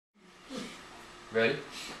Ready?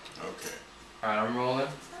 Okay. Alright, I'm rolling.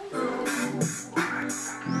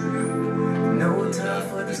 No time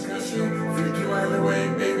for discussion. Freak you either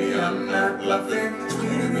way, baby, I'm not bluffing.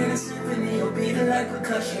 Screaming in a symphony, you'll beat it like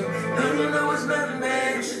percussion. No, it's better,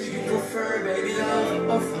 man. You prefer, baby, love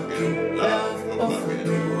or fucking love or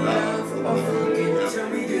fucking love or fucking. Tell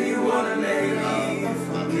me, do you wanna make love or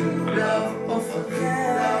fucking love or fucking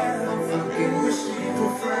love or fucking? Which do you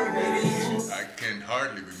prefer, baby? I can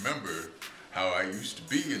hardly remember how I used to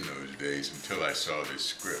be in those days until I saw this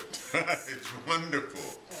script. It's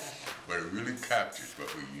wonderful, but it really captures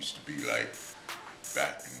what we used to be like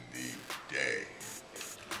back in the day.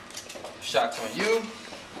 Shots on you.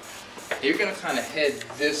 You're gonna kind of head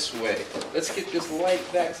this way. Let's get this light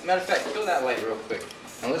back. Matter of fact, fill that light real quick.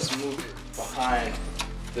 And let's move it behind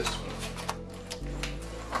this one.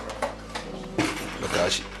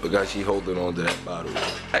 Look how she holding on to that bottle.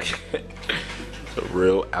 It's a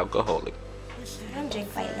real alcoholic. I don't drink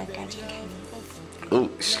white liquor, I drink heavy. Oh,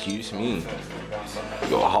 excuse me.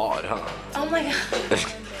 You're hard, huh? Oh my god.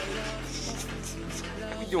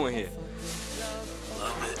 What you doing here?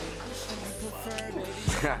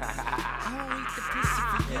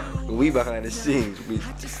 We behind the scenes, we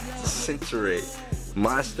censor.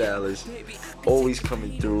 My style is always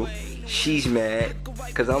coming through. She's mad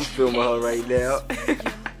because I'm filming her right now.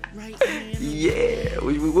 Yeah,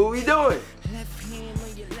 what we doing?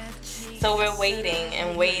 So we're waiting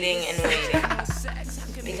and waiting and waiting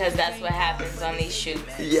because that's what happens on these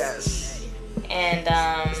shoots. Yes. And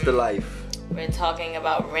It's the life. we're talking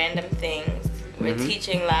about random things. We're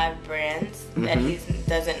teaching live brands that he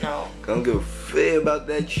doesn't know. Don't give a fuck about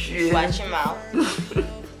that shit. Watch your mouth,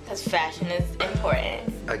 because fashion is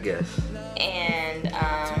important. I guess. And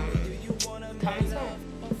coming soon.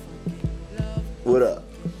 What up?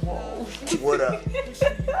 What up?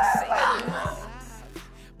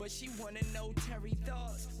 But she wanna know Terry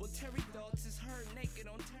thoughts. Well, Terry thoughts is her